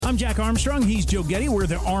I'm Jack Armstrong. He's Joe Getty. We're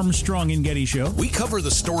the Armstrong and Getty Show. We cover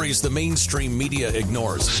the stories the mainstream media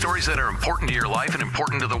ignores. Stories that are important to your life and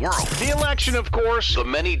important to the world. The election, of course. The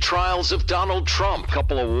many trials of Donald Trump.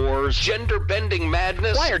 Couple of wars. Gender-bending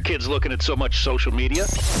madness. Why are kids looking at so much social media?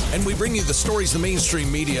 And we bring you the stories the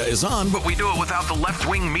mainstream media is on, but we do it without the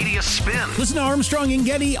left-wing media spin. Listen to Armstrong and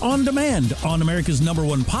Getty on demand on America's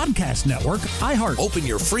 #1 podcast network, iHeart. Open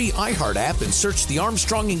your free iHeart app and search The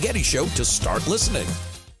Armstrong and Getty Show to start listening.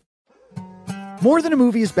 More Than a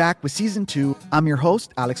Movie is back with Season 2. I'm your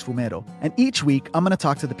host, Alex Fumero, and each week I'm going to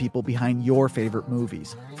talk to the people behind your favorite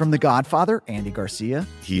movies. From The Godfather, Andy Garcia.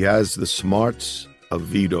 He has the smarts of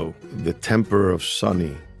Vito, the temper of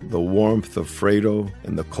Sonny, the warmth of Fredo,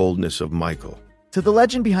 and the coldness of Michael. To the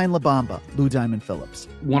legend behind La Bamba, Lou Diamond Phillips.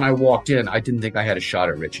 When I walked in, I didn't think I had a shot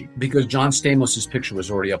at Richie because John Stamos' picture was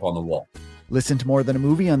already up on the wall. Listen to More Than a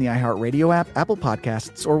Movie on the iHeartRadio app, Apple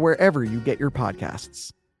Podcasts, or wherever you get your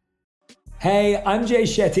podcasts. Hey, I'm Jay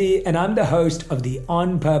Shetty, and I'm the host of the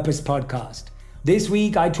On Purpose podcast. This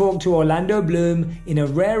week, I talked to Orlando Bloom in a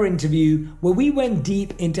rare interview where we went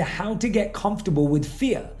deep into how to get comfortable with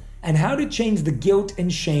fear and how to change the guilt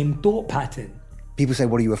and shame thought pattern. People say,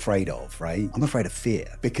 what are you afraid of, right? I'm afraid of fear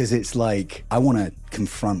because it's like I want to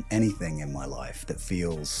confront anything in my life that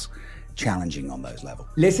feels challenging on those levels.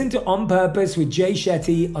 Listen to On Purpose with Jay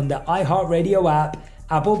Shetty on the iHeartRadio app,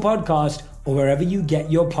 Apple Podcast, or wherever you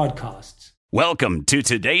get your podcasts. Welcome to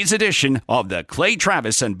today's edition of the Clay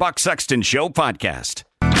Travis and Buck Sexton Show podcast.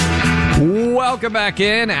 Welcome back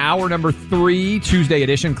in. Hour number 3, Tuesday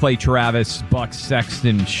edition, Clay Travis, Buck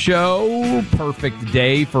Sexton Show. Perfect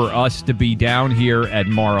day for us to be down here at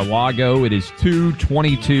Mar-a-Lago. It is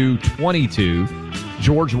 2/22/22,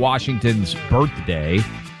 George Washington's birthday.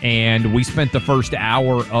 And we spent the first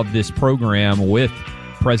hour of this program with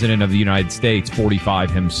President of the United States,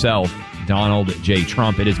 45 himself, Donald J.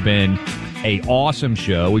 Trump. It has been an awesome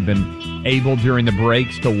show. We've been able during the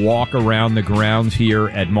breaks to walk around the grounds here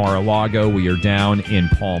at Mar-a-Lago. We are down in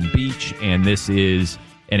Palm Beach, and this is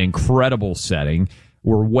an incredible setting.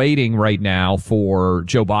 We're waiting right now for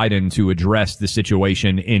Joe Biden to address the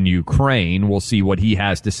situation in Ukraine. We'll see what he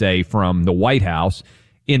has to say from the White House.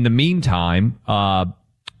 In the meantime,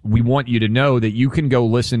 we want you to know that you can go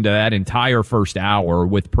listen to that entire first hour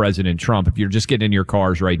with President Trump. If you're just getting in your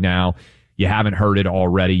cars right now, you haven't heard it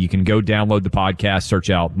already, you can go download the podcast, search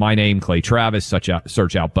out my name, Clay Travis,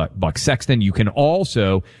 search out Buck Sexton. You can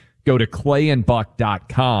also go to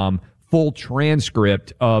clayandbuck.com, full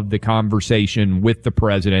transcript of the conversation with the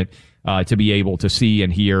president, to be able to see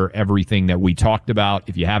and hear everything that we talked about.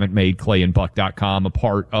 If you haven't made clayandbuck.com a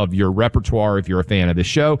part of your repertoire, if you're a fan of the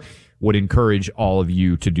show, would encourage all of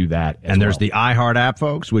you to do that as And there's well. the iHeart app,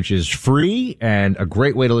 folks, which is free and a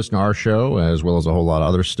great way to listen to our show as well as a whole lot of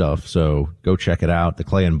other stuff. So go check it out. The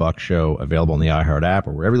Clay and Buck Show, available on the iHeart app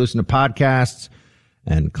or wherever you listen to podcasts.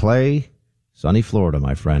 And Clay, sunny Florida,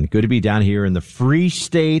 my friend. Good to be down here in the free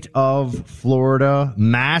state of Florida,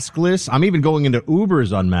 maskless. I'm even going into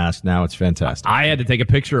Ubers unmasked now. It's fantastic. I had to take a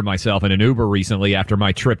picture of myself in an Uber recently after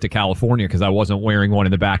my trip to California because I wasn't wearing one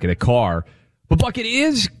in the back of the car. But, Buck, it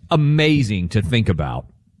is amazing to think about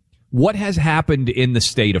what has happened in the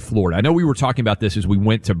state of Florida. I know we were talking about this as we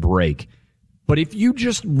went to break, but if you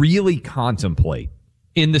just really contemplate,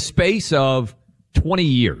 in the space of 20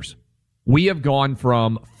 years, we have gone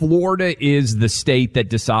from Florida is the state that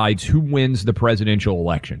decides who wins the presidential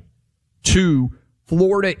election to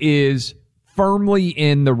Florida is firmly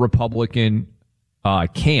in the Republican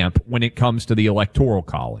camp when it comes to the Electoral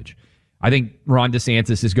College. I think Ron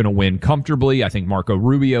DeSantis is going to win comfortably. I think Marco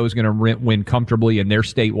Rubio is going to win comfortably in their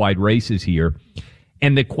statewide races here.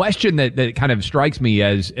 And the question that kind of strikes me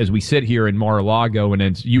as we sit here in Mar-a-Lago, and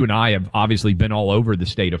as you and I have obviously been all over the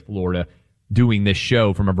state of Florida doing this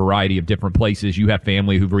show from a variety of different places. You have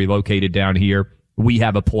family who've relocated down here. We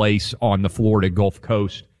have a place on the Florida Gulf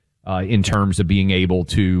Coast in terms of being able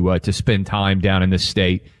to spend time down in this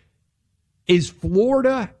state. Is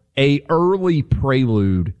Florida a early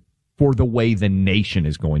prelude for the way the nation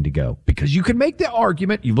is going to go? Because you can make the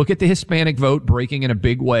argument, you look at the Hispanic vote breaking in a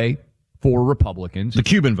big way for Republicans. The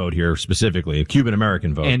Cuban vote here specifically, a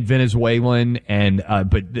Cuban-American vote. And Venezuelan,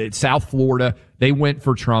 but South Florida, they went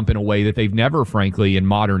for Trump in a way that they've never, frankly, in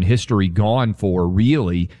modern history gone for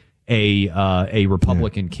really a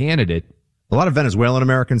Republican candidate. A lot of Venezuelan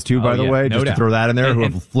Americans, too, by the way, just to throw that in there, who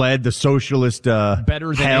have fled the socialist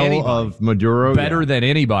hell of Maduro. Better than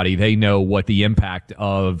anybody, they know what the impact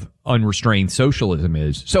of unrestrained socialism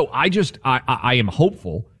is. So I am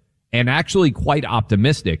hopeful and actually quite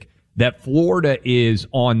optimistic that Florida is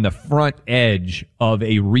on the front edge of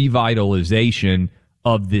a revitalization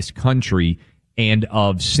of this country. and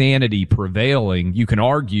of sanity prevailing, you can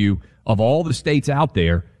argue of all the states out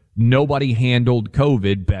there, nobody handled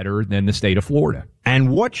COVID better than the state of Florida.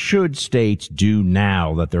 And what should states do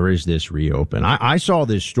now that there is this reopen? I saw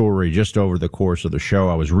this story just over the course of the show.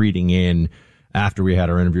 I was reading in after we had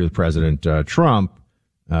our interview with President Trump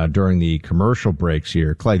during the commercial breaks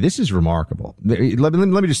here. Clay, this is remarkable. Let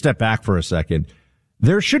me just step back for a second.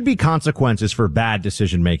 There should be consequences for bad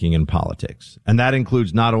decision making in politics. And that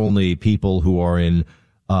includes not only people who are in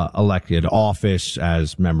elected office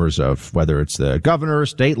as members of whether it's the governor,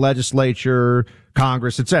 state legislature,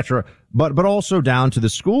 Congress, etc., but also down to the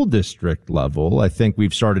school district level. I think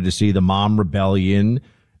we've started to see the mom rebellion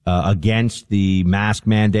against the mask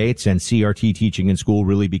mandates and CRT teaching in school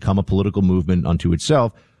really become a political movement unto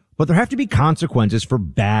itself. But there have to be consequences for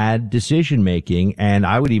bad decision making, and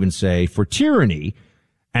I would even say for tyranny.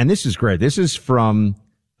 And this is great. This is from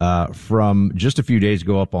just a few days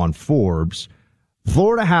ago up on Forbes.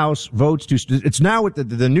 Florida House votes to, it's now with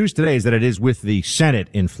the news today is that it is with the Senate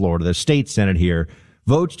in Florida, the state Senate here,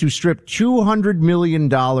 votes to strip $200 million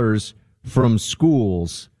from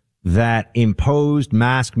schools that imposed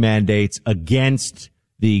mask mandates against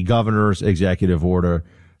the governor's executive order.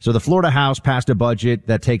 So the Florida House passed a budget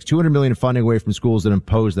that takes $200 million funding away from schools that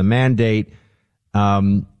impose the mandate.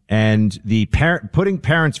 And the Putting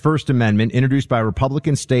Parents First Amendment, introduced by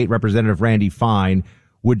Republican State Representative Randy Fine,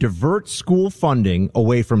 would divert school funding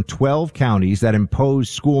away from 12 counties that impose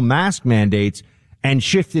school mask mandates and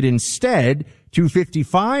shift it instead to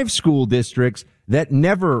 55 school districts that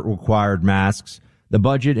never required masks. The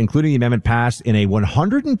budget, including the amendment, passed in a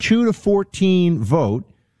 102-14 vote.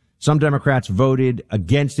 Some Democrats voted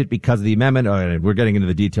against it because of the amendment. We're getting into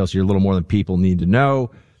the details here a little more than people need to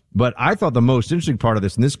know. But I thought the most interesting part of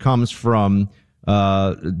this, and this comes from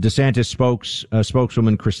DeSantis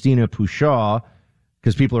spokeswoman Christina Pushaw,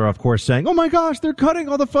 because people are, of course, saying, oh, my gosh, they're cutting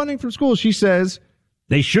all the funding from schools. She says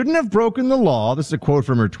they shouldn't have broken the law. This is a quote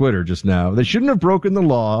from her Twitter just now. They shouldn't have broken the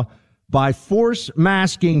law by force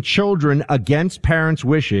masking children against parents'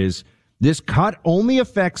 wishes. This cut only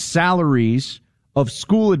affects salaries of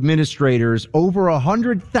school administrators over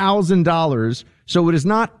 $100,000. So it is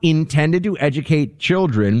not intended to educate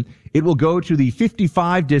children. It will go to the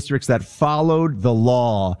 55 districts that followed the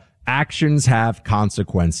law. Actions have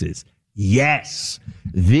consequences. Yes,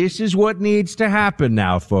 this is what needs to happen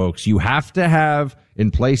now, folks. You have to have,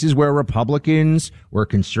 in places where Republicans, where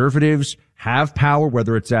conservatives have power,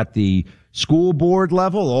 whether it's at the school board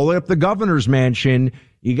level, all the way up the governor's mansion,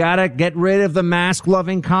 you gotta get rid of the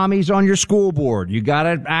mask-loving commies on your school board. You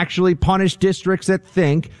gotta actually punish districts that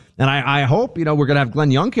think. And I hope, we're gonna have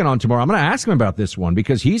Glenn Youngkin on tomorrow. I'm gonna ask him about this one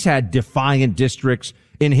because he's had defiant districts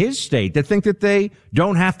in his state that think that they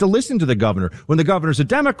don't have to listen to the governor. When the governor's a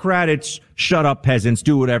Democrat, it's shut up peasants,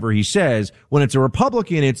 do whatever he says. When it's a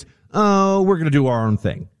Republican, it's, we're going to do our own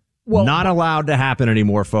thing. Well, not allowed to happen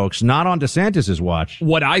anymore, folks. Not on DeSantis's watch.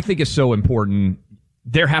 What I think is so important,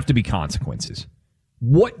 there have to be consequences.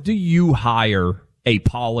 What do you hire a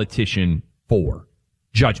politician for?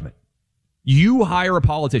 Judgment. You hire a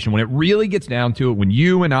politician when it really gets down to it, when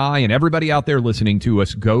you and I and everybody out there listening to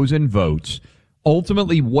us goes and votes.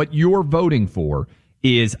 Ultimately, what you're voting for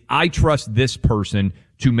is, I trust this person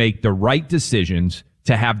to make the right decisions,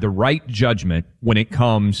 to have the right judgment when it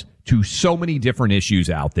comes to so many different issues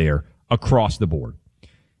out there across the board.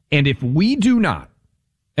 And if we do not,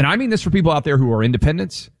 and I mean this for people out there who are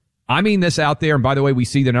independents, I mean this out there, and by the way, we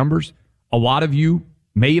see the numbers. A lot of you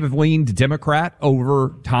may have leaned Democrat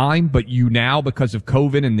over time, but you now, because of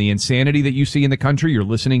COVID and the insanity that you see in the country, you're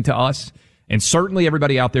listening to us, and certainly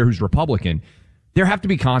everybody out there who's Republican. There have to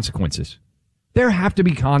be consequences. There have to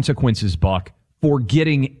be consequences, Buck, for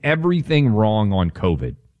getting everything wrong on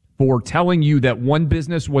COVID, for telling you that one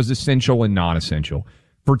business was essential and non-essential,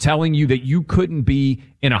 for telling you that you couldn't be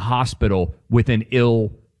in a hospital with an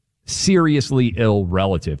seriously ill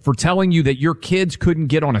relative, for telling you that your kids couldn't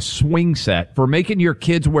get on a swing set, for making your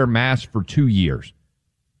kids wear masks for 2 years.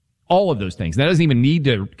 All of those things. That doesn't even need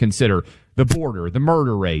to consider the border, the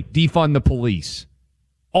murder rate, defund the police.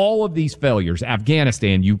 All of these failures,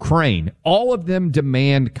 Afghanistan, Ukraine, all of them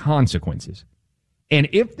demand consequences. And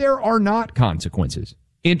if there are not consequences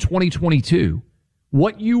in 2022,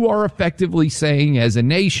 what you are effectively saying as a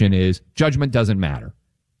nation is judgment doesn't matter.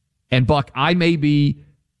 And Buck, I may be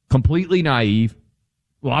completely naive.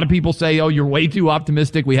 A lot of people say, oh, you're way too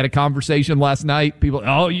optimistic. We had a conversation last night. People,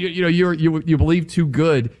 oh, you believe too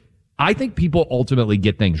good. I think people ultimately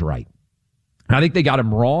get things right. I think they got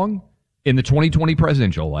them wrong in the 2020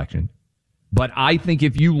 presidential election. But I think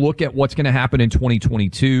if you look at what's going to happen in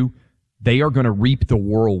 2022, they are going to reap the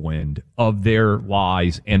whirlwind of their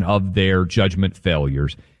lies and of their judgment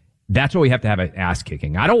failures. That's why we have to have an ass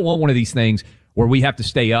kicking. I don't want one of these things where we have to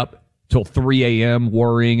stay up till 3 a.m.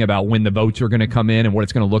 worrying about when the votes are going to come in and what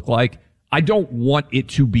it's going to look like. I don't want it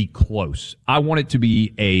to be close. I want it to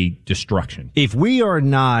be a destruction. If we are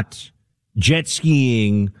not jet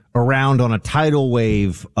skiing around on a tidal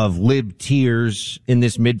wave of lib tears in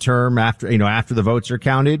this midterm after the votes are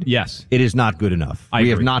counted, yes, it is not good enough. We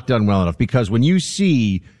have not done well enough, because when you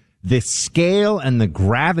see the scale and the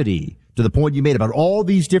gravity, to the point you made about all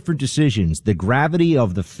these different decisions, the gravity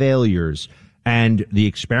of the failures and the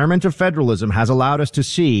experiment of federalism has allowed us to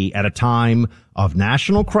see, at a time of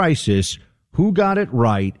national crisis, who got it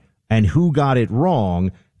right and who got it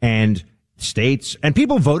wrong. And states and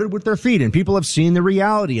people voted with their feet, and people have seen the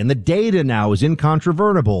reality, and the data now is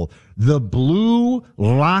incontrovertible. The blue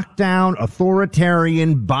lockdown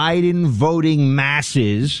authoritarian Biden voting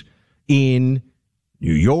masses in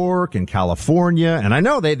New York and California, and I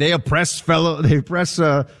know they oppress fellow New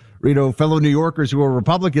Yorkers who are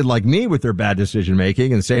Republican like me with their bad decision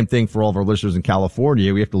making, and the same thing for all of our listeners in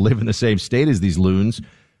California. We have to live in the same state as these loons.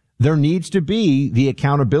 There needs to be the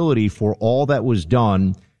accountability for all that was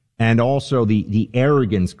done, and also the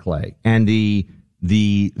arrogance, Clay, and the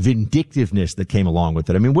vindictiveness that came along with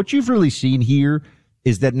it. I mean, what you've really seen here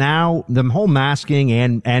is that now the whole masking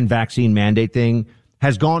and vaccine mandate thing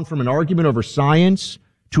has gone from an argument over science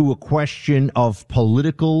to a question of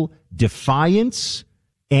political defiance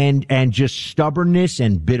and just stubbornness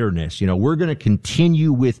and bitterness. You know, we're going to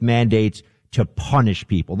continue with mandates to punish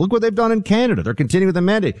people. Look what they've done in Canada. They're continuing with the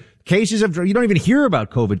mandate. You don't even hear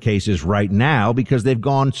about COVID cases right now because they've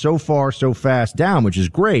gone so far, so fast down, which is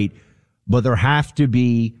great. But there has to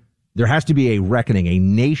be a reckoning, a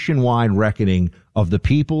nationwide reckoning of the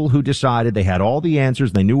people who decided they had all the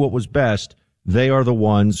answers. They knew what was best. They are the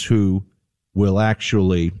ones who will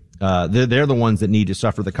actually, they're the ones that need to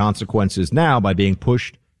suffer the consequences now by being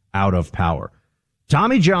pushed out of power.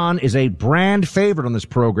 Tommy John is a brand favorite on this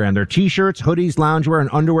program. Their t-shirts, hoodies, loungewear, and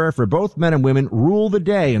underwear for both men and women rule the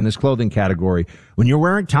day in this clothing category. When you're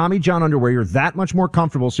wearing Tommy John underwear, you're that much more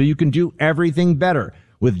comfortable, so you can do everything better.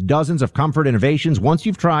 With dozens of comfort innovations, once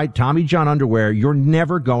you've tried Tommy John underwear, you're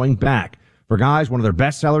never going back. For guys, one of their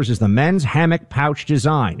best sellers is the men's hammock pouch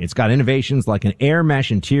design. It's got innovations like an air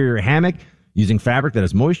mesh interior hammock using fabric that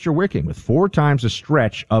is moisture wicking with 4 times the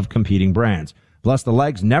stretch of competing brands. Plus, the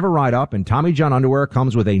legs never ride up, and Tommy John underwear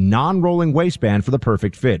comes with a non-rolling waistband for the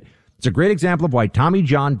perfect fit. It's a great example of why Tommy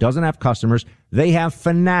John doesn't have customers. They have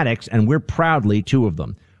fanatics, and we're proudly 2 of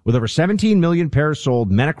them. With over 17 million pairs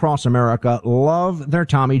sold, men across America love their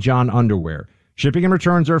Tommy John underwear. Shipping and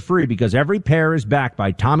returns are free because every pair is backed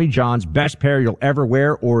by Tommy John's best pair you'll ever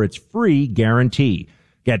wear, or it's free guarantee.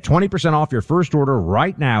 Get 20% off your first order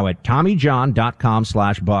right now at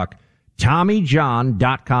TommyJohn.com/buck.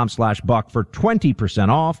 TommyJohn.com/buck for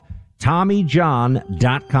 20% off.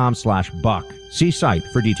 TommyJohn.com/buck. See site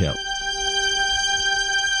for details.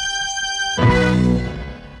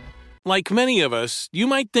 Like many of us, you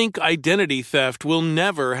might think identity theft will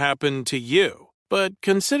never happen to you. But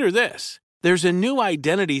consider this. There's a new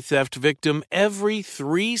identity theft victim every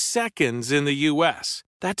 3 seconds in the U.S.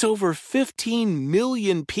 That's over 15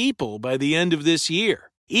 million people by the end of this year,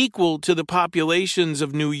 equal to the populations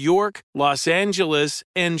of New York, Los Angeles,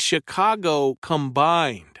 and Chicago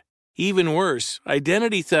combined. Even worse,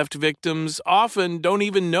 identity theft victims often don't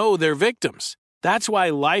even know they're victims. That's why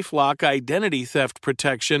LifeLock Identity Theft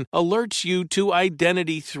Protection alerts you to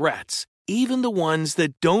identity threats, even the ones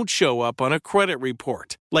that don't show up on a credit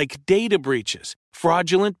report, like data breaches,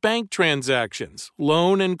 fraudulent bank transactions,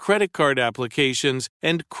 loan and credit card applications,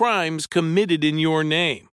 and crimes committed in your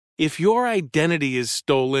name. If your identity is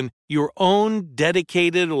stolen, your own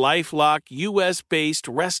dedicated LifeLock U.S.-based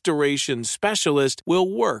restoration specialist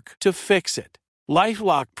will work to fix it.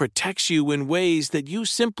 LifeLock protects you in ways that you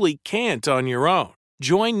simply can't on your own.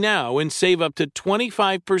 Join now and save up to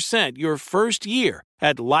 25% your first year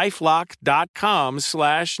at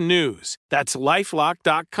LifeLock.com/news. That's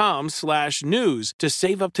LifeLock.com/news to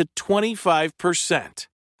save up to 25%.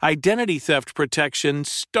 Identity theft protection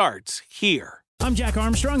starts here. I'm Jack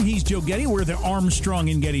Armstrong. He's Joe Getty. We're the Armstrong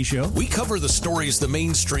and Getty Show. We cover the stories the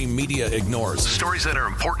mainstream media ignores. Stories that are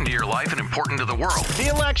important to your life and important to the world. The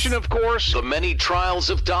election, of course. The many trials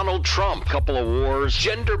of Donald Trump. Couple of wars.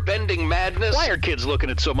 Gender-bending madness. Why are kids looking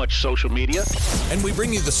at so much social media? And we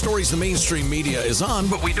bring you the stories the mainstream media is on,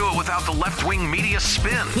 but we do it without the left-wing media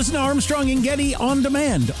spin. Listen to Armstrong and Getty on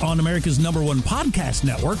demand on America's #1 podcast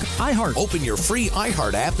network, iHeart. Open your free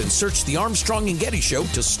iHeart app and search The Armstrong and Getty Show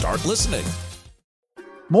to start listening.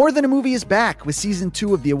 More Than a Movie is back with season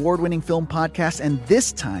 2 of the award-winning film podcast, and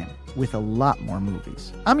this time with a lot more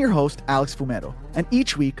movies. I'm your host, Alex Fumero, and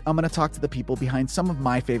each week I'm going to talk to the people behind some of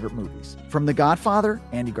my favorite movies. From The Godfather,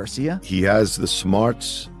 Andy Garcia. He has the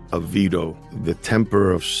smarts of Vito, the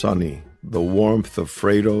temper of Sonny, the warmth of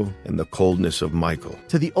Fredo, and the coldness of Michael.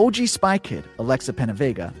 To the OG Spy Kid, Alexa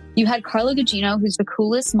Penavega. You had Carla Gugino, who's the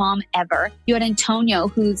coolest mom ever. You had Antonio,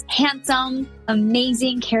 who's handsome,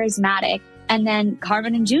 amazing, charismatic. And then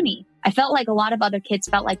Carmen and Junie. I felt like a lot of other kids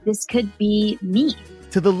felt like this could be me.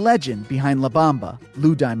 To the legend behind La Bamba,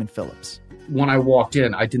 Lou Diamond Phillips. When I walked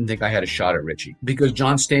in, I didn't think I had a shot at Richie because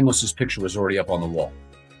John Stamos' picture was already up on the wall.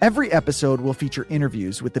 Every episode will feature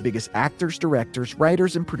interviews with the biggest actors, directors,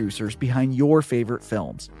 writers, and producers behind your favorite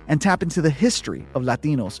films and tap into the history of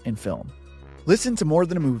Latinos in film. Listen to More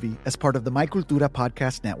Than a Movie as part of the My Cultura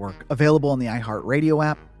podcast network, available on the iHeartRadio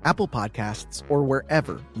app, Apple Podcasts, or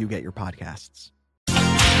wherever you get your podcasts.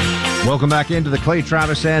 Welcome back into the Clay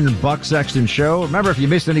Travis and Buck Sexton Show. Remember, if you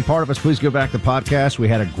missed any part of us, please go back to the podcast. We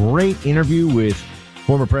had a great interview with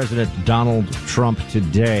former President Donald Trump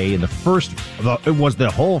today. In it was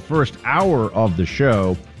the whole first hour of the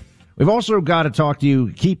show. We've also got to talk to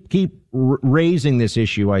you, keep raising this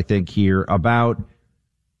issue, I think, here about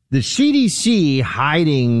the CDC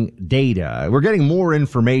hiding data. We're getting more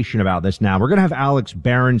information about this now. We're going to have Alex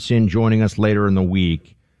Berenson joining us later in the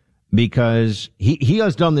week because he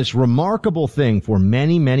has done this remarkable thing for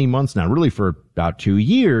many, many months now, really for about 2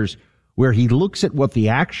 years, where he looks at what the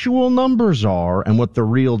actual numbers are and what the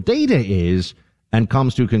real data is and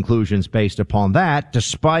comes to conclusions based upon that,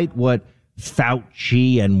 despite what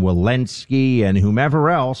Fauci and Walensky and whomever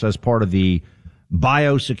else as part of the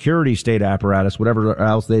biosecurity state apparatus, whatever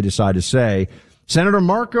else they decide to say. Senator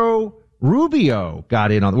Marco Rubio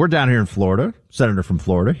got in on. We're down here in Florida, senator from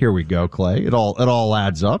Florida. Here we go, Clay. It all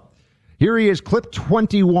adds up. Here he is, clip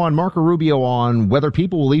 21, Marco Rubio on whether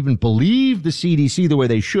people will even believe the CDC the way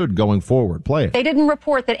they should going forward. Play it. They didn't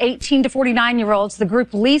report that 18 to 49-year-olds, the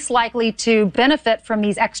group least likely to benefit from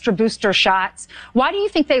these extra booster shots. Why do you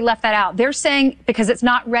think they left that out? They're saying because it's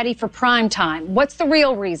not ready for prime time. What's the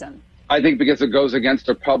real reason? I think because it goes against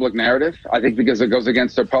their public narrative. I think because it goes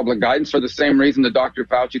against their public guidance for the same reason that Dr.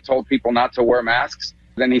 Fauci told people not to wear masks.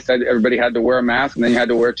 Then he said everybody had to wear a mask, and then you had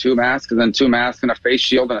to wear 2 masks, and then 2 masks and a face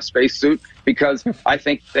shield and a spacesuit, because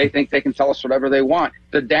they think they can tell us whatever they want.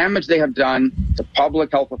 The damage they have done to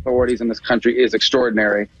public health authorities in this country is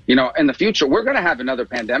extraordinary. You know, in the future, we're going to have another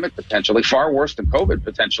pandemic potentially, far worse than COVID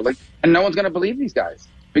potentially, and no one's going to believe these guys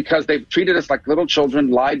because they've treated us like little children,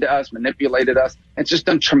 lied to us, manipulated us. It's just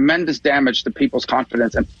done tremendous damage to people's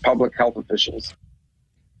confidence in public health officials.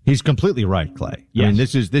 He's completely right, Clay. Yes. I mean,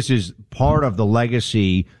 this is part of the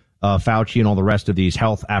legacy of Fauci and all the rest of these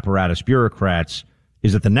health apparatus bureaucrats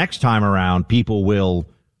is that the next time around, people will,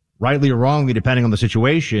 rightly or wrongly, depending on the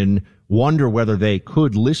situation, wonder whether they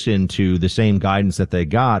could listen to the same guidance that they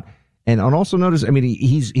got. And also notice, I mean,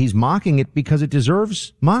 he's mocking it because it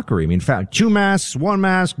deserves mockery. I mean, 2 masks, 1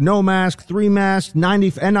 mask, no mask, 3 masks,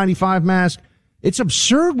 N95 mask. It's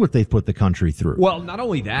absurd what they've put the country through. Well, not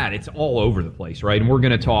only that, it's all over the place, right? And we're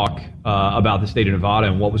going to talk about the state of Nevada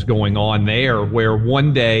and what was going on there, where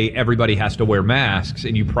one day everybody has to wear masks.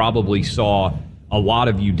 And you probably saw, a lot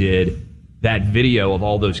of you did, that video of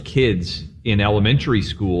all those kids in elementary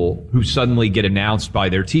school who suddenly get announced by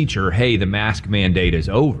their teacher, hey, the mask mandate is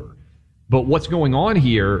over. But what's going on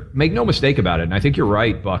here, make no mistake about it, and I think you're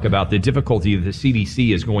right, Buck, about the difficulty that the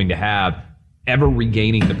CDC is going to have ever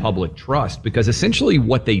regaining the public trust, because essentially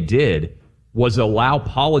what they did was allow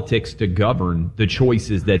politics to govern the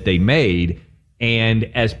choices that they made. And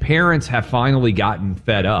as parents have finally gotten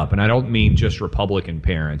fed up, and I don't mean just Republican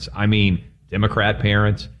parents, I mean Democrat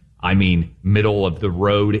parents, I mean middle of the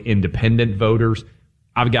road independent voters.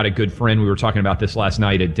 I've got a good friend, we were talking about this last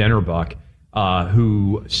night at dinner, Buck,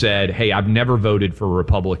 who said, hey, I've never voted for a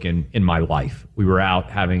Republican in my life. We were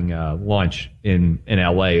out having lunch in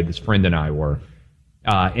L.A., this friend and I were,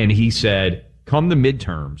 and he said, come the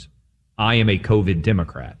midterms, I am a COVID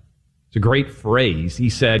Democrat. It's a great phrase. He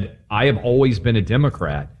said, I have always been a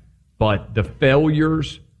Democrat, but the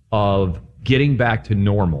failures of getting back to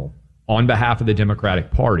normal on behalf of the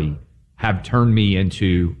Democratic Party have turned me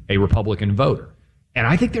into a Republican voter. And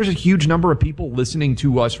I think there's a huge number of people listening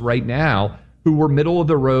to us right now who were middle of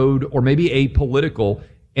the road or maybe apolitical,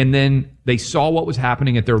 and then they saw what was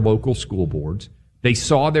happening at their local school boards. They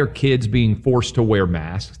saw their kids being forced to wear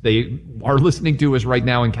masks. They are listening to us right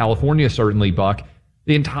now in California, certainly, Buck.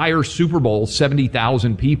 The entire Super Bowl,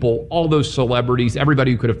 70,000 people, all those celebrities,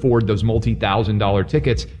 everybody who could afford those multi-$1,000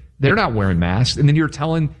 tickets, they're not wearing masks. And then you're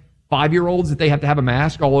telling 5-year-olds that they have to have a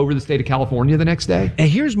mask all over the state of California the next day? And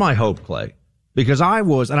here's my hope, Clay, because I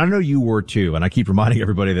was, and I know you were too, and I keep reminding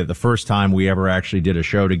everybody that the first time we ever actually did a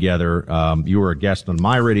show together, you were a guest on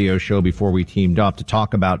my radio show before we teamed up to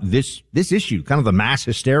talk about this issue, kind of the mass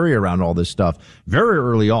hysteria around all this stuff very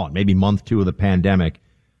early on, maybe month 2 of the pandemic.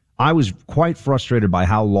 I was quite frustrated by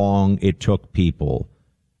how long it took people.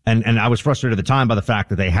 And I was frustrated at the time by the fact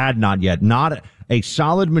that they had not a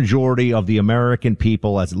solid majority of the American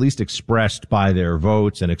people, as at least expressed by their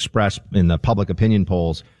votes and expressed in the public opinion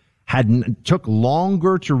polls, took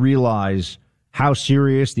longer to realize how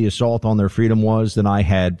serious the assault on their freedom was than I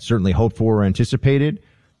had certainly hoped for or anticipated.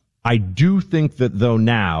 I do think that, though,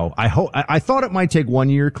 now, I thought it might take 1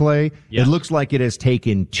 year, Clay. Yeah. It looks like it has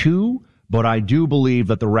taken 2, but I do believe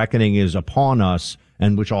that the reckoning is upon us,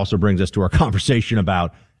 and which also brings us to our conversation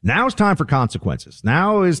about now is time for consequences.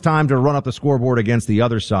 Now is time to run up the scoreboard against the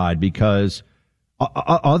other side, because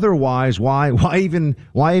otherwise, why even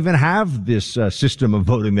have this system of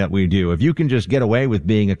voting that we do? If you can just get away with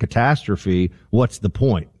being a catastrophe, what's the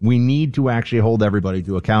point? We need to actually hold everybody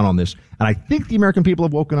to account on this. And I think the American people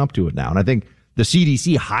have woken up to it now. And I think the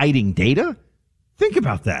CDC hiding data, think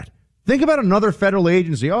about that. Think about another federal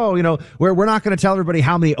agency. We're not going to tell everybody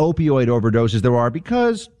how many opioid overdoses there are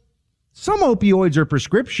because some opioids are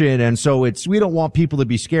prescription, and so we don't want people to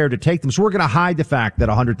be scared to take them. So we're going to hide the fact that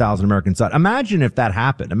 100,000 Americans died. Imagine if that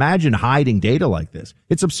happened. Imagine hiding data like this.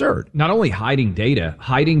 It's absurd. Not only hiding data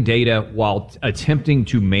while attempting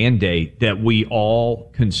to mandate that we all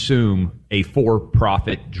consume a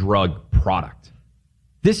for-profit drug product.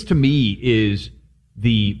 This, to me, is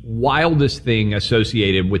the wildest thing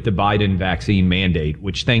associated with the Biden vaccine mandate,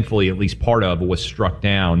 which thankfully at least part of was struck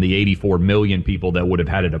down, the 84 million people that would have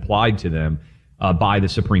had it applied to them by the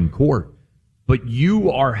Supreme Court. But you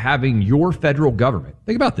are having your federal government,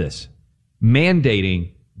 think about this,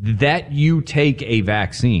 mandating that you take a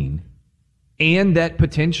vaccine and that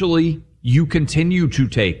potentially you continue to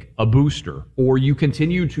take a booster or you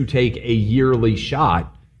continue to take a yearly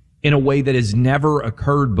shot in a way that has never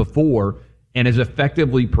occurred before, and is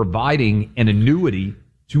effectively providing an annuity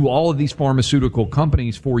to all of these pharmaceutical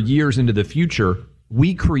companies for years into the future.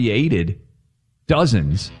 We created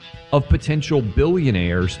dozens of potential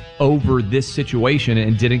billionaires over this situation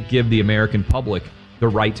and didn't give the American public the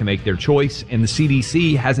right to make their choice. And the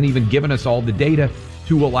CDC hasn't even given us all the data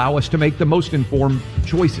to allow us to make the most informed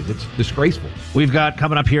choices. It's disgraceful. We've got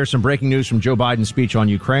coming up here some breaking news from Joe Biden's speech on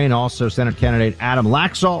Ukraine. Also, Senate candidate Adam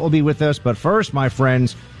Laxalt will be with us. But first, my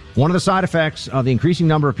friends, one of the side effects of the increasing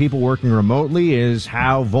number of people working remotely is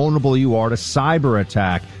how vulnerable you are to cyber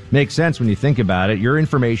attack. Makes sense when you think about it. Your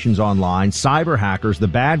information's online. Cyber hackers, the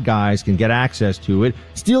bad guys, can get access to it,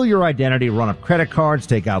 steal your identity, run up credit cards,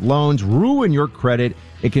 take out loans, ruin your credit.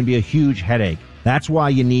 It can be a huge headache. That's why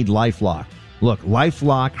you need LifeLock. Look,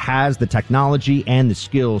 LifeLock has the technology and the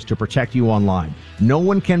skills to protect you online. No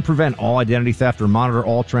one can prevent all identity theft or monitor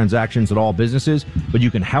all transactions at all businesses, but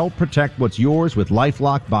you can help protect what's yours with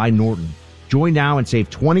LifeLock by Norton. Join now and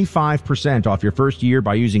save 25% off your first year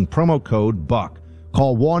by using promo code BUCK.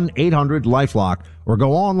 Call 1-800-LifeLock or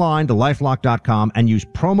go online to LifeLock.com and use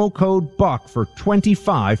promo code BUCK for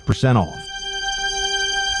 25% off.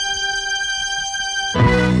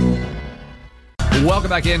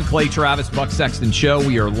 Welcome back in, Clay Travis, Buck Sexton Show.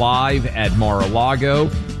 We are live at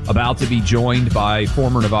Mar-a-Lago, about to be joined by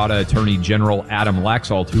former Nevada Attorney General Adam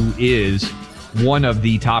Laxalt, who is one of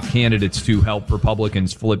the top candidates to help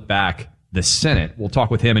Republicans flip back the Senate. We'll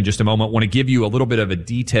talk with him in just a moment. Want to give you a little bit of a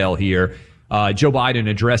detail here. Joe Biden,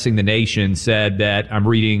 addressing the nation, said that, I'm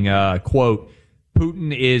reading, quote,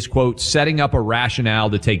 Putin is, quote, setting up a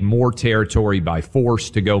rationale to take more territory by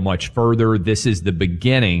force to go much further. This is the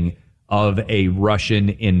beginning of a Russian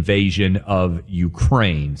invasion of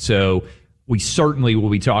Ukraine. So we certainly will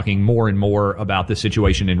be talking more and more about the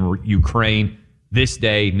situation in Ukraine this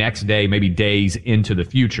day, next day, maybe days into the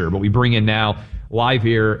future. But we bring in now, live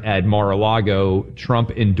here at Mar-a-Lago,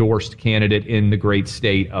 Trump-endorsed candidate in the great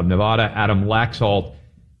state of Nevada, Adam Laxalt.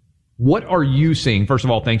 What are you seeing? First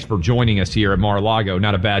of all, thanks for joining us here at Mar-a-Lago.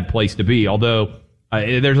 Not a bad place to be, although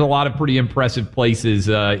there's a lot of pretty impressive places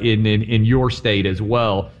in your state as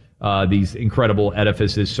well. These incredible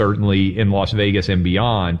edifices, certainly in Las Vegas and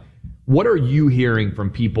beyond. What are you hearing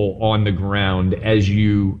from people on the ground as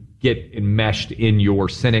you get enmeshed in your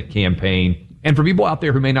Senate campaign? And for people out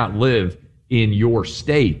there who may not live in your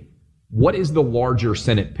state, what is the larger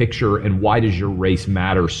Senate picture, and why does your race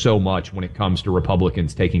matter so much when it comes to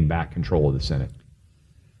Republicans taking back control of the Senate?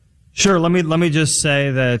 Sure. Let me just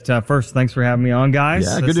say that first, thanks for having me on, guys.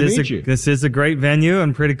 Yeah, good to meet you. This is a great venue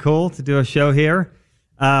and pretty cool to do a show here.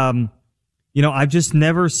 I've just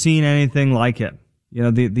never seen anything like it.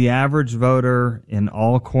 The average voter in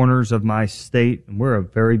all corners of my state, and we're a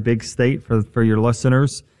very big state for your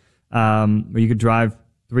listeners, where you could drive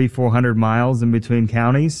 300-400 miles in between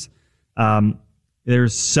counties.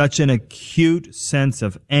 There's such an acute sense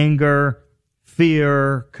of anger,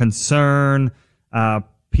 fear, concern.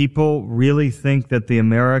 People really think that the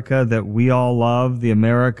America that we all love, the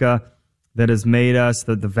America that has made us,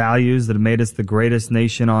 the values that have made us the greatest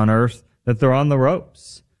nation on earth, that they're on the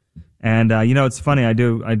ropes. And, it's funny. I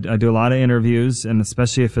do a lot of interviews, and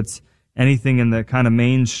especially if it's anything in the kind of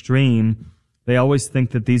mainstream, they always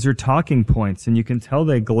think that these are talking points, and you can tell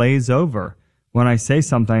they glaze over when I say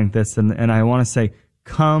something like this. And I want to say,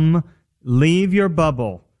 leave your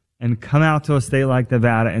bubble and come out to a state like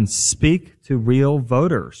Nevada and speak to real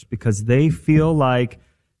voters, because they feel like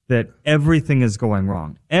that everything is going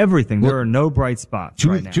wrong. Everything. There are no bright spots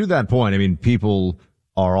right now. To that point, I mean, people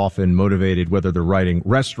are often motivated, whether they're writing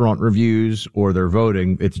restaurant reviews or they're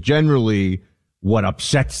voting. It's generally what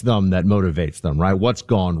upsets them that motivates them, right? What's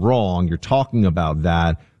gone wrong? You're talking about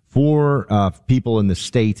that. For people in the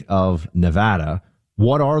state of Nevada,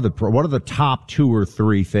 what are the top 2 or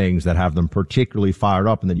 3 things that have them particularly fired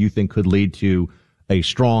up and that you think could lead to a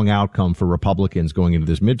strong outcome for Republicans going into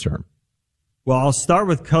this midterm? Well, I'll start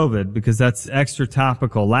with COVID because that's extra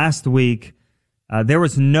topical. Last week, there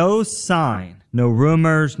was no sign, no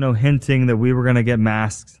rumors, no hinting that we were going to get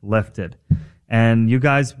masks lifted. And you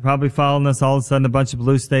guys probably following this. All of a sudden, a bunch of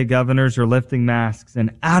blue state governors are lifting masks,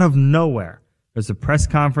 and out of nowhere, there's a press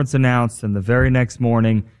conference announced, and the very next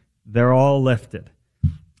morning, they're all lifted.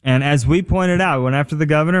 And as we pointed out, we went after the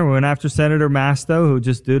governor, we went after Senator Masto, who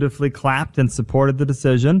just dutifully clapped and supported the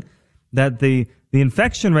decision, that the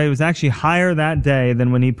infection rate was actually higher that day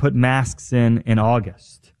than when he put masks in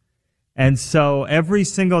August. And so every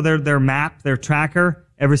single, their map, their tracker,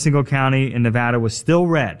 every single county in Nevada was still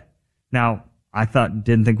red. Now,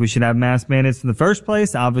 didn't think we should have mask mandates in the first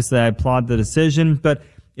place. Obviously, I applaud the decision, but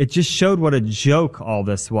it just showed what a joke all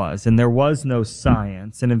this was, and there was no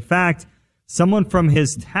science. And in fact, someone from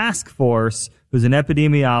his task force, who's an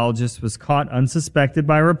epidemiologist, was caught unsuspected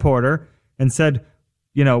by a reporter and said,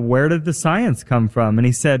 where did the science come from? And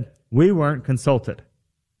he said, we weren't consulted.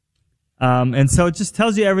 And so it just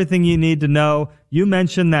tells you everything you need to know. You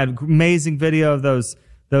mentioned that amazing video of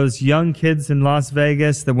those young kids in Las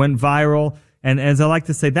Vegas that went viral. And as I like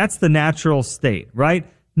to say, that's the natural state, right?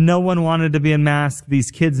 No one wanted to be in masks.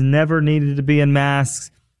 These kids never needed to be in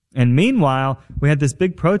masks. And meanwhile, we had this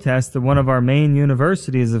big protest at one of our main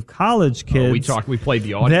universities of college kids. We played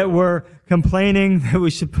the audio. That were complaining that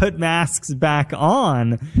we should put masks back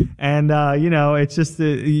on. And, it's just,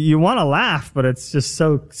 you want to laugh, but it's just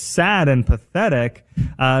so sad and pathetic,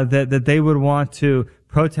 that they would want to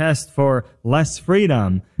protest for less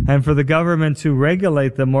freedom and for the government to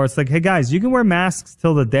regulate them more. It's like, hey guys, you can wear masks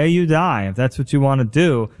till the day you die if that's what you want to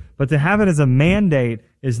do. But to have it as a mandate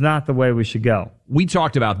is not the way we should go. We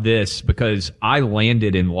talked about this because I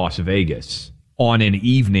landed in Las Vegas on an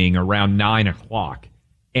evening around 9:00,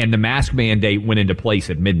 and the mask mandate went into place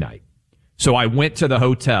at midnight. So I went to the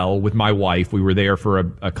hotel with my wife. We were there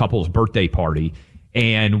for a couple's birthday party,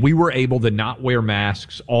 and we were able to not wear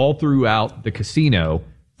masks all throughout the casino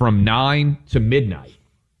from 9 to midnight.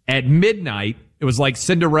 At midnight, it was like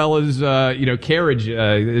Cinderella's, carriage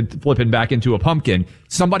flipping back into a pumpkin.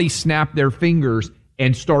 Somebody snapped their fingers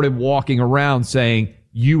and started walking around saying,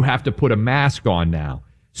 you have to put a mask on now.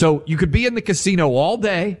 So you could be in the casino all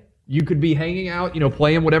day. You could be hanging out,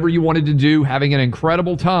 playing whatever you wanted to do, having an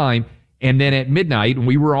incredible time. And then at midnight,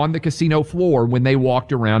 we were on the casino floor when they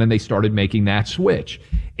walked around and they started making that switch.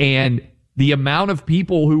 And the amount of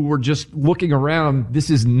people who were just looking around, this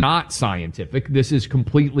is not scientific. This is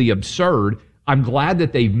completely absurd. I'm glad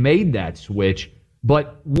that they've made that switch.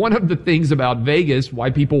 But one of the things about Vegas, why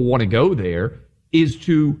people want to go there, is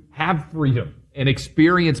to have freedom and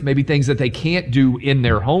experience maybe things that they can't do in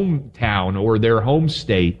their hometown or their home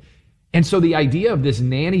state. And so the idea of this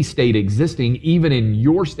nanny state existing, even in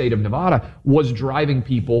your state of Nevada, was driving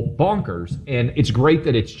people bonkers. And it's great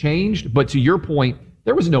that it's changed. But to your point,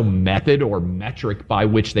 there was no method or metric by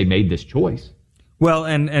which they made this choice. Well,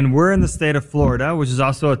 and we're in the state of Florida, which is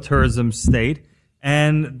also a tourism state.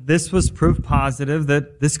 And this was proof positive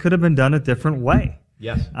that this could have been done a different way.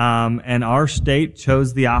 Yes. And our state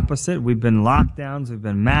chose the opposite. We've been lockdowns, we've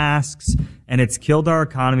been masks, and it's killed our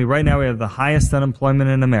economy. Right now we have the highest unemployment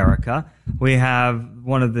in America. We have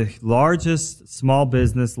one of the largest small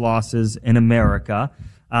business losses in America.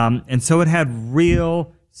 And so it had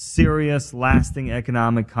real, serious, lasting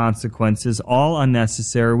economic consequences, all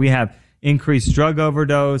unnecessary. We have increased drug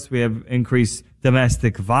overdose. We have increased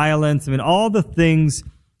domestic violence. I mean, all the things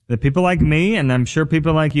that people like me, and I'm sure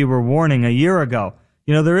people like you, were warning a year ago.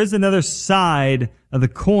 You know, there is another side of the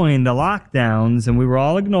coin, the lockdowns, and we were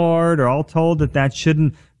all ignored or all told that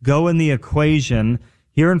shouldn't go in the equation.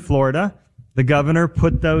 Here in Florida, the governor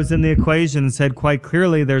put those in the equation and said quite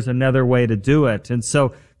clearly there's another way to do it. And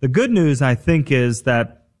so the good news, I think, is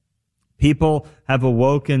that people have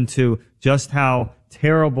awoken to just how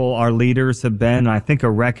terrible our leaders have been. I think a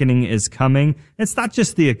reckoning is coming. It's not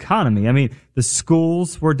just the economy. I mean, the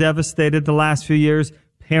schools were devastated the last few years.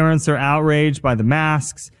 Parents are outraged by the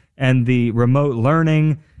masks and the remote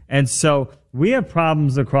learning. And so we have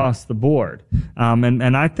problems across the board.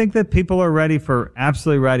 And I think that people are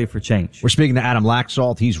absolutely ready for change. We're speaking to Adam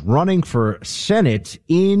Laxalt. He's running for Senate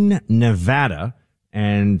in Nevada.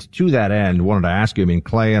 And to that end, wanted to ask you, I mean,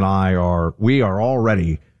 Clay and I are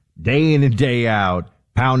already day in and day out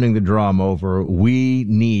pounding the drum over we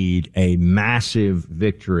need a massive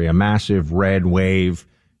victory, a massive red wave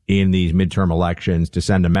in these midterm elections to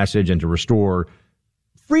send a message and to restore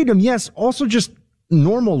freedom. Yes, also just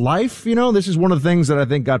normal life. You know, this is one of the things that I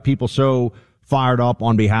think got people so fired up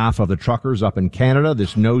on behalf of the truckers up in Canada,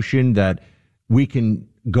 this notion that we can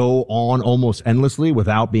go on almost endlessly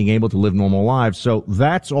without being able to live normal lives. So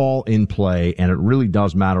that's all in play, and it really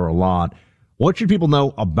does matter a lot. What should people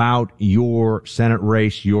know about your Senate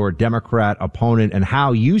race, your Democrat opponent, and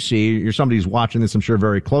how you see, you're somebody who's watching this, I'm sure,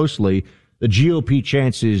 very closely, the GOP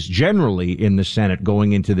chances generally in the Senate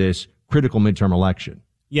going into this critical midterm election?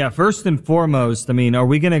 Yeah, first and foremost, I mean, are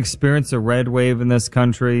we going to experience a red wave in this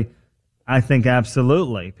country? I think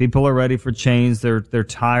absolutely. People are ready for change. They're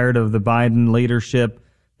tired of the Biden leadership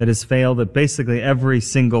that has failed at basically every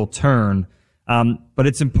single turn. But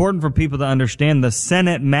it's important for people to understand the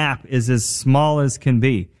Senate map is as small as can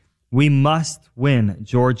be. We must win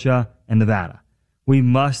Georgia and Nevada. We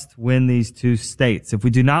must win these two states. If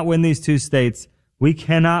we do not win these two states, we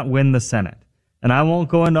cannot win the Senate. And I won't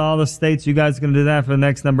go into all the states. You guys are going to do that for the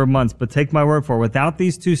next number of months. But take my word for it. Without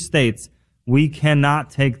these two states, we cannot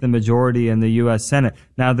take the majority in the U.S. Senate.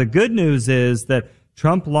 Now, the good news is that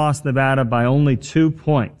Trump lost Nevada by only 2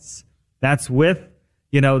 points. That's with,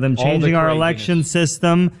 them changing our election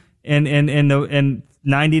system and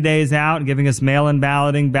 90 days out and giving us mail-in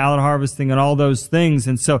balloting, ballot harvesting, and all those things.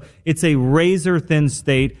 And so it's a razor-thin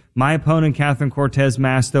state. My opponent, Catherine Cortez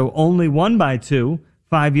Masto, only won by 2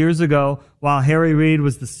 5 years ago, while Harry Reid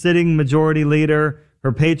was the sitting majority leader,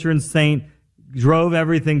 her patron saint, drove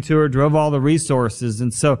everything to her, drove all the resources.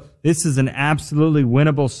 And so this is an absolutely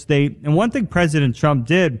winnable state. And one thing President Trump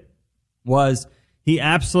did was he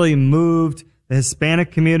absolutely moved the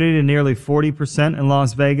Hispanic community to nearly 40% in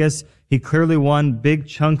Las Vegas. He clearly won big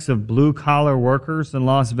chunks of blue-collar workers in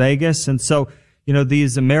Las Vegas. And so,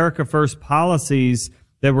 these America First policies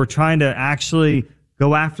that were trying to actually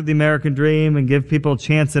go after the American dream and give people a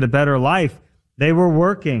chance at a better life, they were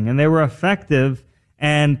working and they were effective.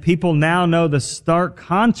 And people now know the stark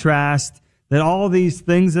contrast that all these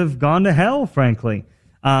things have gone to hell, frankly.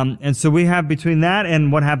 And so we have, between that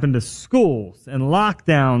and what happened to schools and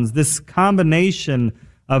lockdowns, this combination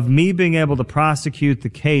of me being able to prosecute the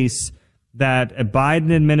case that a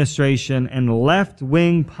Biden administration and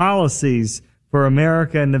left-wing policies for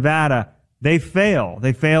America and Nevada, they fail.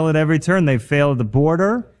 They fail at every turn. They fail at the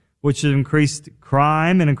border, which has increased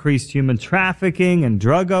crime and increased human trafficking and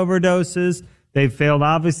drug overdoses. They've failed,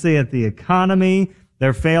 obviously, at the economy.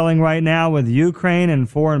 They're failing right now with Ukraine and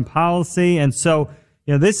foreign policy. And so,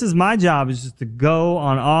 this is my job, is just to go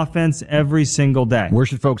on offense every single day. Where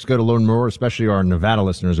should folks go to learn more, especially our Nevada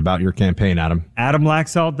listeners, about your campaign, Adam?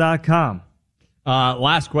 AdamLaxalt.com.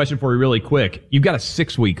 Last question for you really quick. You've got a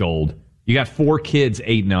 6-week-old. You got 4 kids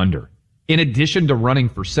 8 and under. In addition to running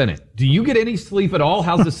for Senate, do you get any sleep at all?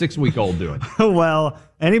 How's the 6-week-old doing? Well,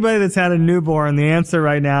 anybody that's had a newborn, the answer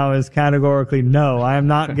right now is categorically no. I am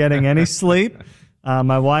not getting any sleep.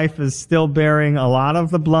 My wife is still bearing a lot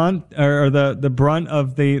of the brunt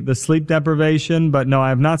of the sleep deprivation, but no, I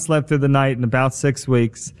have not slept through the night in about 6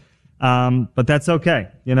 weeks. But that's okay.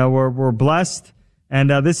 We're blessed, and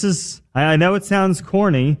this is, I know it sounds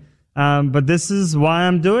corny, but this is why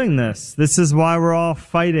I'm doing this. This is why we're all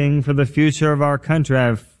fighting for the future of our country. I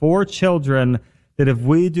have 4 children that if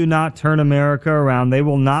we do not turn America around, they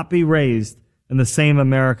will not be raised in the same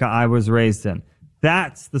America I was raised in.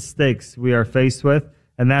 That's the stakes we are faced with,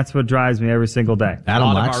 and that's what drives me every single day. Adam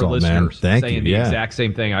Laxalt, man. Thank you. The exact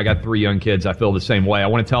same thing. I got 3 young kids. I feel the same way. I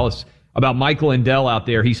want to tell us about Michael Lindell out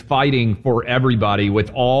there. He's fighting for everybody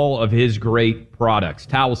with all of his great products.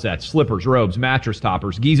 Towel sets, slippers, robes, mattress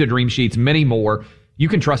toppers, Giza Dream Sheets, many more. you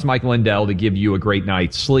can trust Mike Lindell to give you a great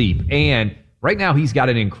night's sleep. And right now, he's got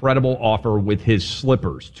an incredible offer with his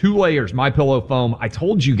slippers. 2 layers, MyPillow foam. I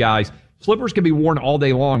told you guys, slippers can be worn all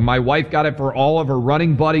day long. My wife got it for all of her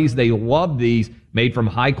running buddies. They love these, made from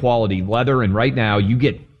high-quality leather. And right now, you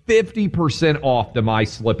get 50% off the My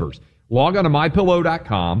Slippers. Log on to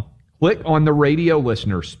MyPillow.com, click on the radio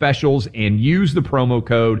listener specials, and use the promo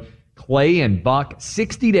code Clay and Buck,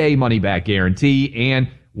 60-day money-back guarantee. And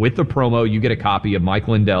with the promo, you get a copy of Mike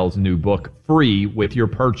Lindell's new book free with your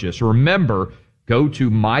purchase. Remember, go to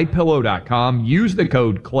MyPillow.com, use the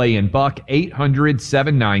code Clay and Buck,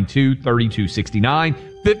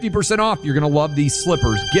 800-792-3269. 50% off. You're going to love these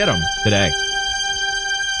slippers. Get them today.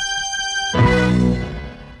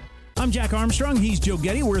 I'm Jack Armstrong. He's Joe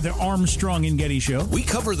Getty. We're the Armstrong and Getty Show. We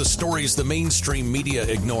cover the stories the mainstream media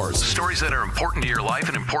ignores. Stories that are important to your life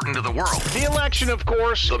and important to the world. The election, of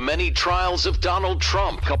course. The many trials of Donald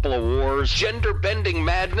Trump. Couple of wars. Gender-bending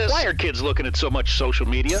madness. Why are kids looking at so much social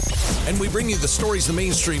media? And we bring you the stories the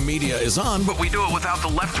mainstream media is on, but we do it without the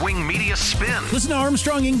left-wing media spin. Listen to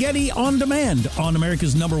Armstrong and Getty on demand on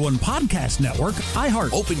America's #1 podcast network,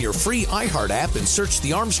 iHeart. Open your free iHeart app and search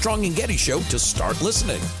the Armstrong and Getty Show to start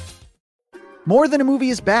listening. More Than a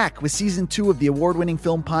Movie is back with Season 2 of the award-winning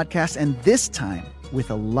film podcast, and this time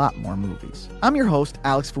with a lot more movies. I'm your host,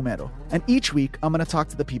 Alex Fumero, and each week I'm going to talk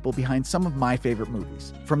to the people behind some of my favorite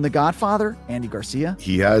movies. From The Godfather, Andy Garcia.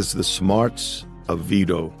 He has the smarts of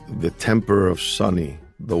Vito, the temper of Sonny,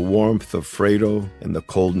 the warmth of Fredo, and the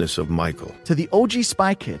coldness of Michael. To the OG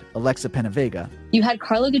Spy Kid, Alexa Penavega. You had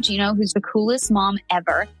Carla Gugino, who's the coolest mom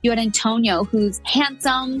ever. You had Antonio, who's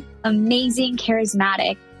handsome, amazing,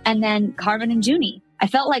 charismatic. And then Carmen and Junie. I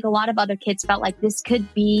felt like a lot of other kids felt like this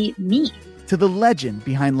could be me. To the legend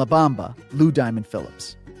behind La Bamba, Lou Diamond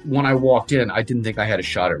Phillips. When I walked in, I didn't think I had a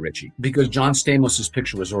shot at Richie because John Stamos'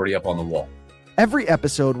 picture was already up on the wall. Every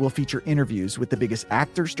episode will feature interviews with the biggest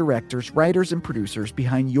actors, directors, writers, and producers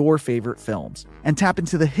behind your favorite films and tap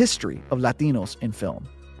into the history of Latinos in film.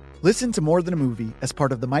 Listen to More Than a Movie as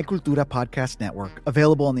part of the My Cultura podcast network,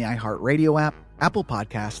 available on the iHeartRadio app, Apple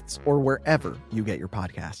Podcasts, or wherever you get your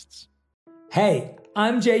podcasts. Hey,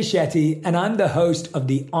 I'm Jay Shetty, and I'm the host of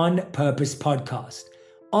the On Purpose podcast.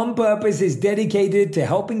 On Purpose is dedicated to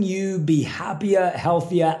helping you be happier,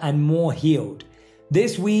 healthier, and more healed.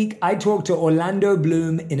 This week, I talked to Orlando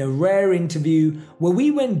Bloom in a rare interview where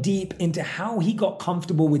we went deep into how he got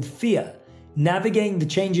comfortable with fear, navigating the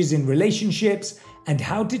changes in relationships, and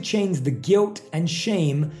how to change the guilt and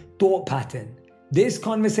shame thought pattern. This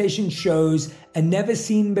conversation shows a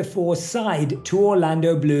never-seen-before side to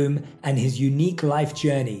Orlando Bloom and his unique life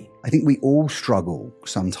journey. I think we all struggle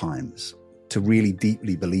sometimes to really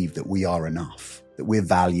deeply believe that we are enough, that we're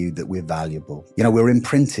valued, that we're valuable. You know, we're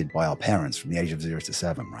imprinted by our parents from the age of 0 to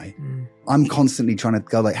 7, right? I'm constantly trying to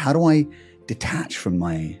go like, how do I detach from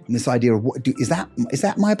this idea of is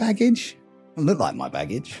that my baggage? It doesn't look like my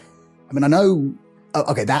baggage. I mean, I know,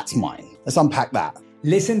 okay, that's mine. Let's unpack that.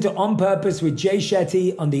 Listen to On Purpose with Jay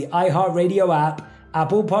Shetty on the iHeartRadio app,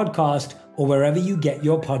 Apple Podcast, or wherever you get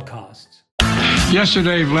your podcasts.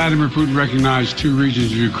 Yesterday, Vladimir Putin recognized 2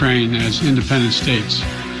 regions of Ukraine as independent states.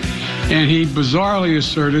 And he bizarrely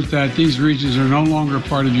asserted that these regions are no longer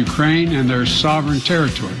part of Ukraine and their sovereign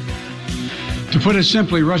territory. To put it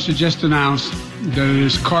simply, Russia just announced that it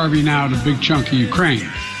is carving out a big chunk of Ukraine.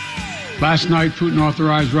 Last night, Putin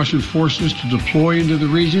authorized Russian forces to deploy into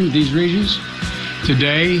these regions.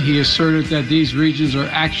 Today, he asserted that these regions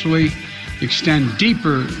actually extend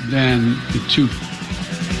deeper than the 2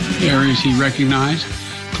 areas he recognized,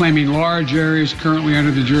 claiming large areas currently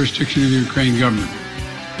under the jurisdiction of the Ukraine government.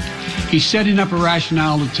 He's setting up a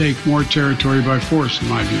rationale to take more territory by force, in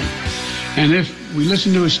my view. And if we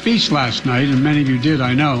listened to his speech last night, and many of you did,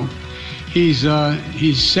 I know, he's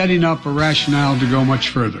setting up a rationale to go much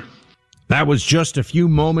further. That was just a few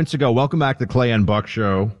moments ago. Welcome back to the Clay and Buck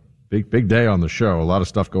Show. Big day on the show. A lot of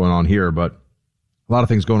stuff going on here, but a lot of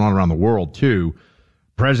things going on around the world, too.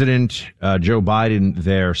 President Joe Biden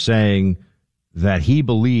there saying that he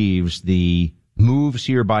believes the moves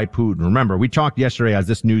here by Putin. Remember, we talked yesterday as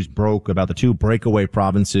this news broke about the 2 breakaway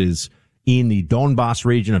provinces in the Donbas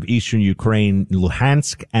region of eastern Ukraine,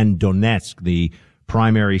 Luhansk and Donetsk, the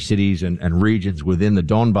primary cities and regions within the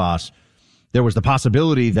Donbas. There was the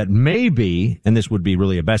possibility that maybe, and this would be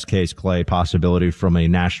really a best case, Clay, possibility from a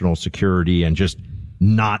national security and just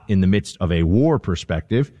not in the midst of a war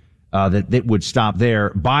perspective, that it would stop there.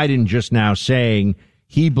 Biden just now saying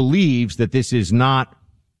he believes that this is not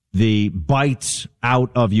the bites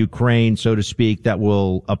out of Ukraine, so to speak, that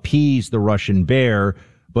will appease the Russian bear,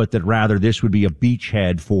 but that rather this would be a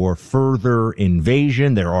beachhead for further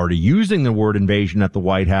invasion. They're already using the word invasion at the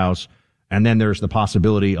White House. And then there's the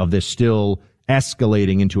possibility of this still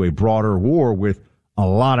escalating into a broader war with a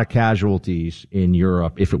lot of casualties in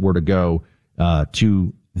Europe if it were to go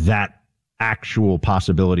to that actual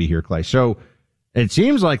possibility here, Clay. So it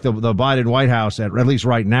seems like the Biden White House, at least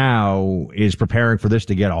right now, is preparing for this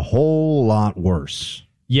to get a whole lot worse.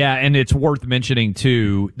 Yeah, and it's worth mentioning,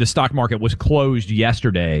 too, the stock market was closed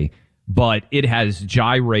yesterday, but it has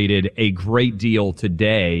gyrated a great deal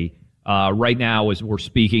today. Right now, as we're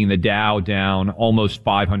speaking, the Dow down almost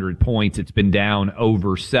 500 points. It's been down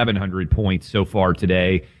over 700 points so far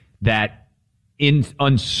today. That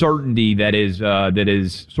uncertainty that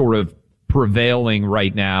is sort of prevailing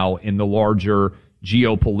right now in the larger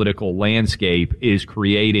geopolitical landscape is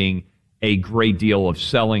creating a great deal of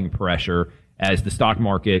selling pressure as the stock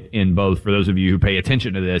market in both, for those of you who pay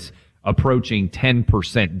attention to this, approaching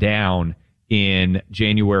 10% down in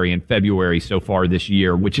January and February so far this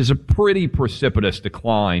year, which is a pretty precipitous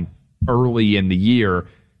decline early in the year.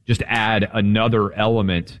 Just add another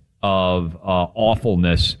element of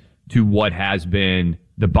awfulness to what has been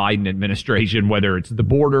the Biden administration, whether it's the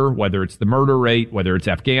border, whether it's the murder rate, whether it's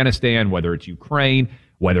Afghanistan, whether it's Ukraine,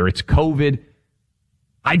 whether it's COVID.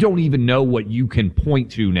 I don't even know what you can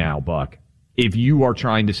point to now, Buck, if you are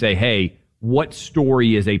trying to say, hey, what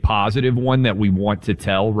story is a positive one that we want to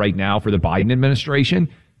tell right now for the Biden administration?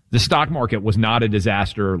 The stock market was not a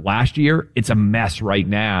disaster last year. It's a mess right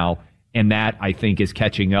now. And that, I think, is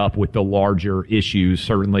catching up with the larger issues,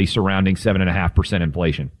 certainly surrounding 7.5%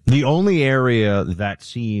 inflation. The only area that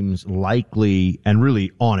seems likely and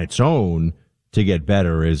really on its own to get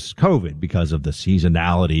better is COVID, because of the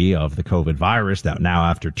seasonality of the COVID virus that now,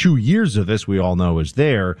 after 2 years of this, we all know is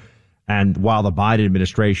there. And while the Biden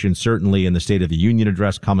administration, certainly in the State of the Union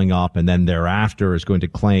address coming up and then thereafter, is going to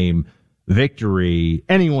claim victory,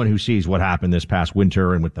 anyone who sees what happened this past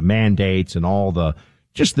winter and with the mandates and all the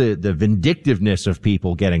vindictiveness of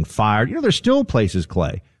people getting fired. You know, there's still places, Clay.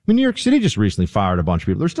 I mean, New York City just recently fired a bunch of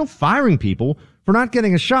people. They're still firing people for not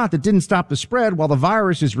getting a shot that didn't stop the spread while the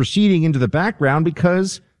virus is receding into the background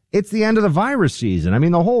because it's the end of the virus season. I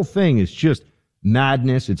mean, the whole thing is just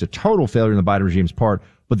madness. It's a total failure on the Biden regime's part.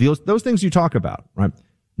 But those things you talk about, right?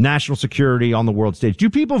 National security on the world stage. Do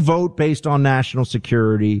people vote based on national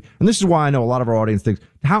security? And this is why I know a lot of our audience thinks,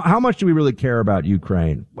 how much do we really care about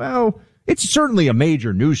Ukraine? Well, it's certainly a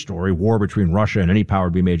major news story. War between Russia and any power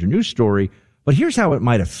would be a major news story. But here's how it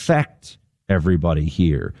might affect everybody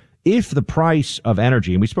here. If the price of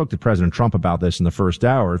energy, and we spoke to President Trump about this in the first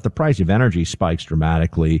hour, if the price of energy spikes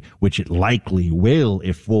dramatically, which it likely will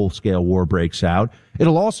if full-scale war breaks out,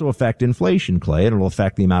 it'll also affect inflation, Clay. It'll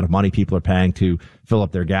affect the amount of money people are paying to fill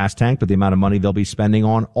up their gas tank, but the amount of money they'll be spending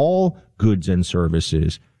on all goods and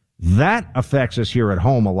services. That affects us here at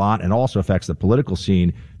home a lot and also affects the political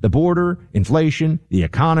scene. The border, inflation, the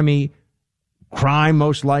economy, crime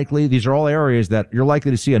most likely. These are all areas that you're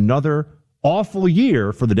likely to see another awful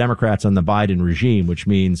year for the Democrats and the Biden regime, which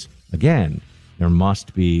means, again, there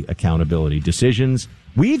must be accountability. Decisions.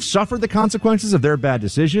 We've suffered the consequences of their bad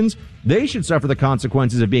decisions. They should suffer the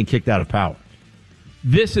consequences of being kicked out of power.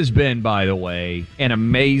 This has been, by the way, an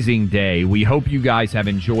amazing day. We hope you guys have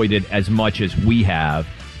enjoyed it as much as we have.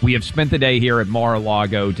 We have spent the day here at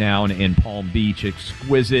Mar-a-Lago down in Palm Beach.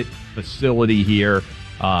 Exquisite facility here,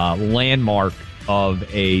 landmark of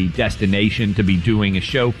a destination to be doing a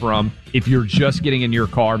show from. If you're just getting in your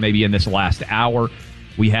car, maybe in this last hour,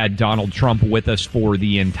 we had Donald Trump with us for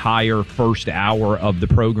the entire first hour of the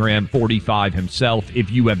program, 45 himself. If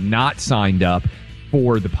you have not signed up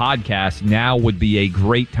for the podcast, now would be a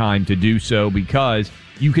great time to do so, because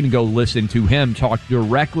you can go listen to him talk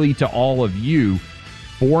directly to all of you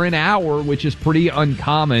for an hour, which is pretty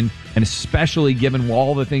uncommon, and especially given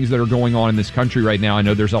all the things that are going on in this country right now. I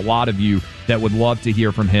know there's a lot of you that would love to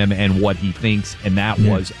hear from him and what he thinks, and that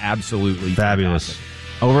was absolutely fabulous.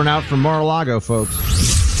 Fantastic. Over and out from Mar-a-Lago,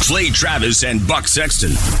 folks. Clay Travis and Buck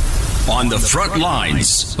Sexton on the front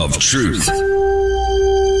lines of truth.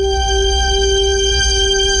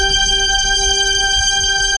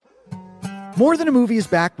 More Than a Movie is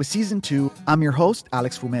back with Season 2. I'm your host,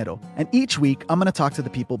 Alex Fumero, and each week I'm going to talk to the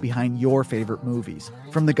people behind your favorite movies.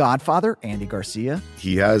 From The Godfather, Andy Garcia.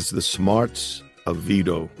 He has the smarts of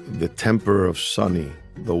Vito, the temper of Sonny,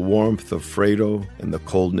 the warmth of Fredo, and the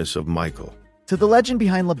coldness of Michael. To the legend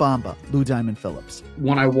behind La Bamba, Lou Diamond Phillips.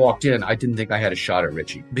 When I walked in, I didn't think I had a shot at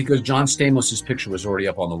Richie because John Stamos' picture was already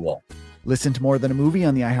up on the wall. Listen to More Than a Movie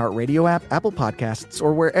on the iHeartRadio app, Apple Podcasts,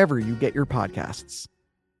 or wherever you get your podcasts.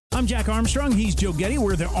 I'm Jack Armstrong. He's Joe Getty.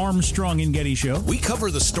 We're the Armstrong and Getty Show. We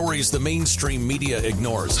cover the stories the mainstream media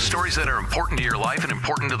ignores. Stories that are important to your life and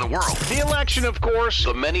important to the world. The election, of course.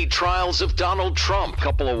 The many trials of Donald Trump.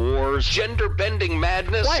 Couple of wars. Gender-bending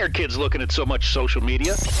madness. Why are kids looking at so much social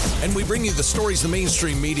media? And we bring you the stories the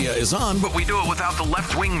mainstream media is on, but we do it without the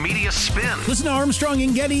left-wing media spin. Listen to Armstrong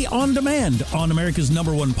and Getty on demand on America's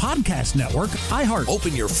 #1 podcast network, iHeart.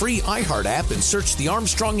 Open your free iHeart app and search The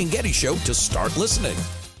Armstrong and Getty Show to start listening.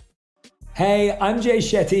 Hey, I'm Jay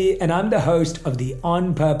Shetty, and I'm the host of the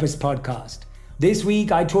On Purpose podcast. This week,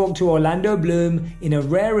 I talked to Orlando Bloom in a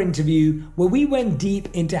rare interview where we went deep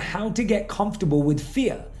into how to get comfortable with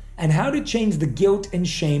fear and how to change the guilt and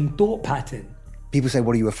shame thought pattern. People say,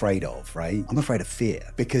 what are you afraid of, right? I'm afraid of fear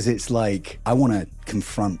because it's like I want to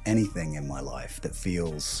confront anything in my life that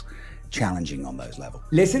feels challenging on those levels.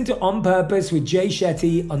 Listen to On Purpose with Jay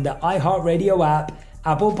Shetty on the iHeartRadio app,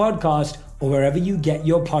 Apple Podcast, or wherever you get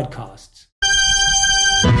your podcasts.